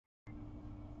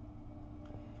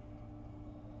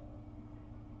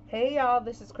Hey y'all,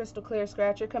 this is Crystal Clear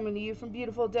Scratcher coming to you from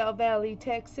beautiful Del Valley,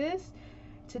 Texas.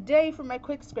 Today for my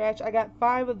quick scratch, I got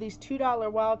 5 of these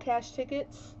 $2 Wild Cash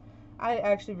tickets. I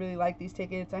actually really like these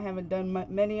tickets. I haven't done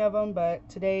many of them, but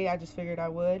today I just figured I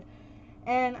would.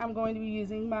 And I'm going to be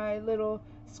using my little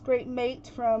scrape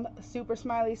mate from Super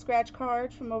Smiley Scratch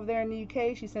Cards from over there in the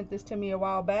UK. She sent this to me a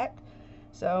while back,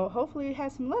 so hopefully it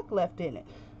has some luck left in it.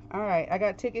 Alright, I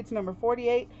got tickets number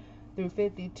 48 through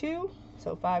 52,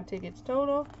 so 5 tickets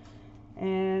total.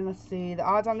 And let's see, the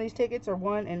odds on these tickets are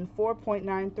 1 in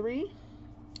 4.93.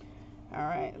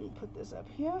 Alright, let me put this up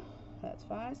here. That's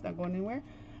fine, it's not going anywhere.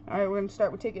 Alright, we're going to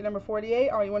start with ticket number 48.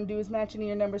 All you want to do is match any of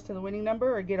your numbers to the winning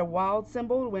number or get a wild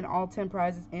symbol to win all 10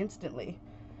 prizes instantly.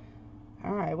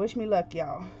 Alright, wish me luck,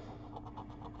 y'all.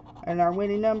 And our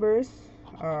winning numbers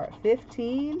are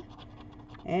 15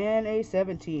 and a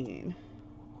 17.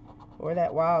 Or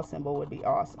that wild symbol would be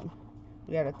awesome.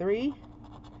 We got a 3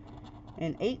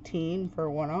 and 18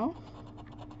 for 1 off,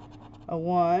 a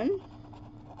 1,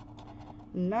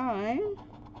 9,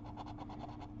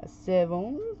 a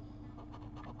 7,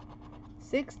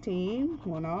 16,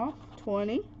 1 off,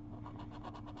 20,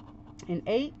 an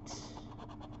 8,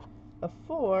 a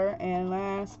 4, and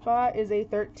last spot is a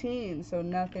 13, so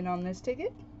nothing on this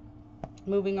ticket.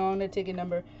 Moving on to ticket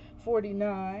number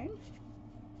 49.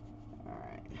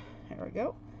 Alright, there we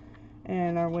go.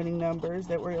 And our winning numbers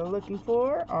that we're looking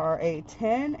for are a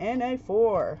 10 and a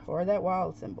 4, or that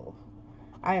wild symbol.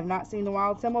 I have not seen the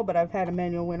wild symbol, but I've had a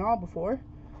manual win all before.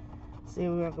 See,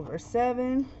 we're going to go for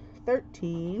 7,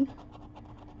 13,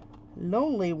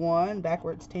 lonely 1,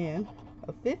 backwards 10,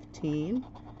 a 15,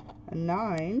 a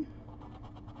 9,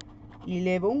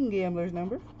 11, gambler's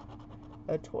number,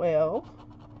 a 12,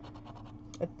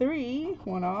 a 3,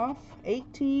 1 off,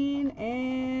 18,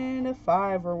 and a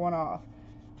 5 or 1 off.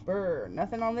 Burr,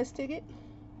 nothing on this ticket.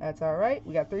 That's alright.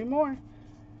 We got 3 more.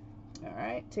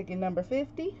 Alright, ticket number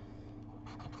 50.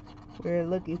 We're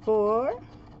looking for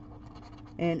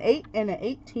an 8 and an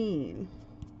 18.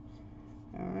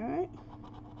 Alright.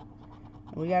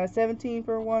 We got a 17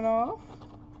 for 1 off,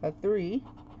 a 3,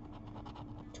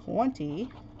 20,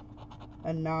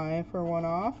 a 9 for 1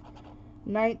 off,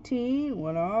 19,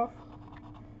 1 off.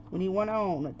 We need 1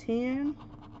 on, a 10,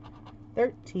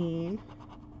 13,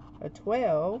 a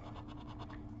 12,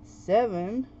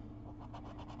 7,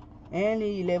 and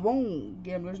 11.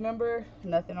 Gambler's number,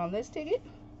 nothing on this ticket.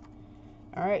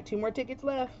 Alright, 2 more tickets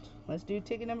left. Let's do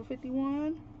ticket number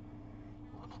 51.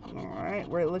 Alright,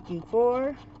 we're looking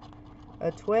for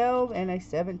a 12 and a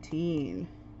 17.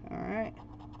 Alright.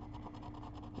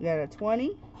 We got a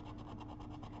 20,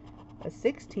 a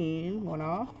 16, 1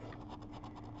 off,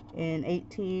 an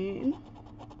 18,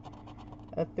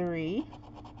 a 3,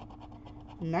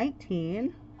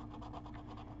 19,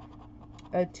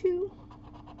 a 2,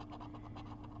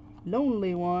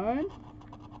 lonely 1,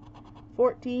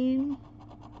 14,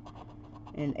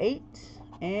 an 8,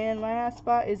 and last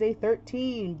spot is a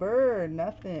 13. Burr,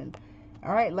 nothing.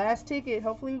 Alright, last ticket.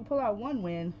 Hopefully we pull out 1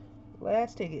 win.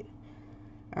 Last ticket.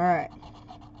 Alright.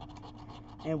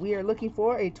 And we are looking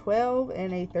for a 12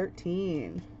 and a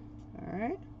 13.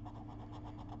 Alright.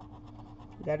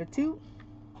 We got a 2.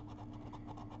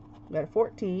 We got a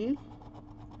 14.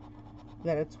 We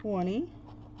got a 20.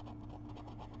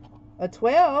 A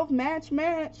 12. Match.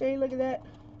 Hey, look at that.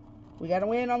 We got a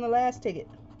win on the last ticket.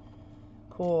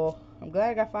 Cool. I'm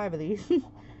glad I got 5 of these. We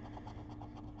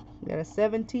got a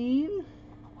 17.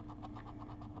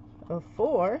 A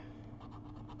 4.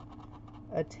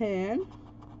 A 10.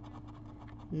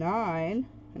 9.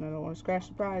 And I don't want to scratch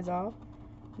the prize off.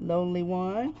 Lonely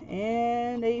 1.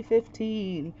 And a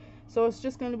 15. So it's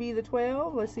just going to be the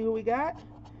 12. Let's see what we got.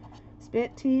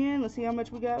 Spent 10. Let's see how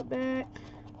much we got back.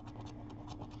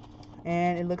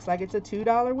 And it looks like it's a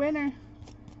 $2 winner.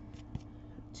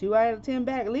 2 out of 10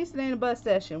 back. At least it ain't a bust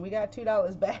session. We got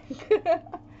 $2 back.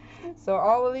 So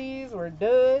all of these were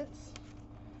duds.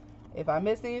 If I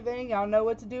missed anything, y'all know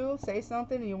what to do. Say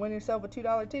something and you win yourself a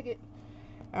 $2 ticket.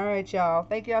 Alright, y'all.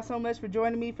 Thank y'all so much for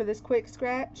joining me for this quick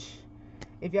scratch.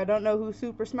 If y'all don't know who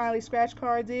Super Smiley Scratch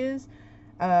Cards is,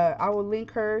 I will link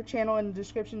her channel in the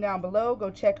description down below. Go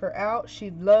check her out.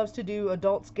 She loves to do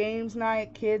adults games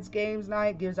night, kids games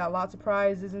night, gives out lots of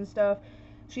prizes and stuff.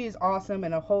 She is awesome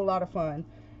and a whole lot of fun.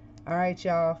 Alright,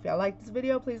 y'all. If y'all like this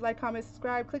video, please like, comment,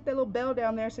 subscribe. Click that little bell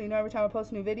down there so you know every time I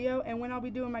post a new video and when I'll be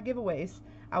doing my giveaways.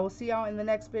 I will see y'all in the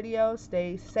next video.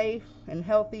 Stay safe and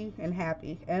healthy and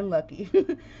happy and lucky.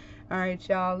 Alright,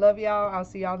 y'all. Love y'all. I'll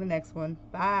see y'all in the next one.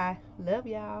 Bye. Love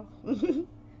y'all.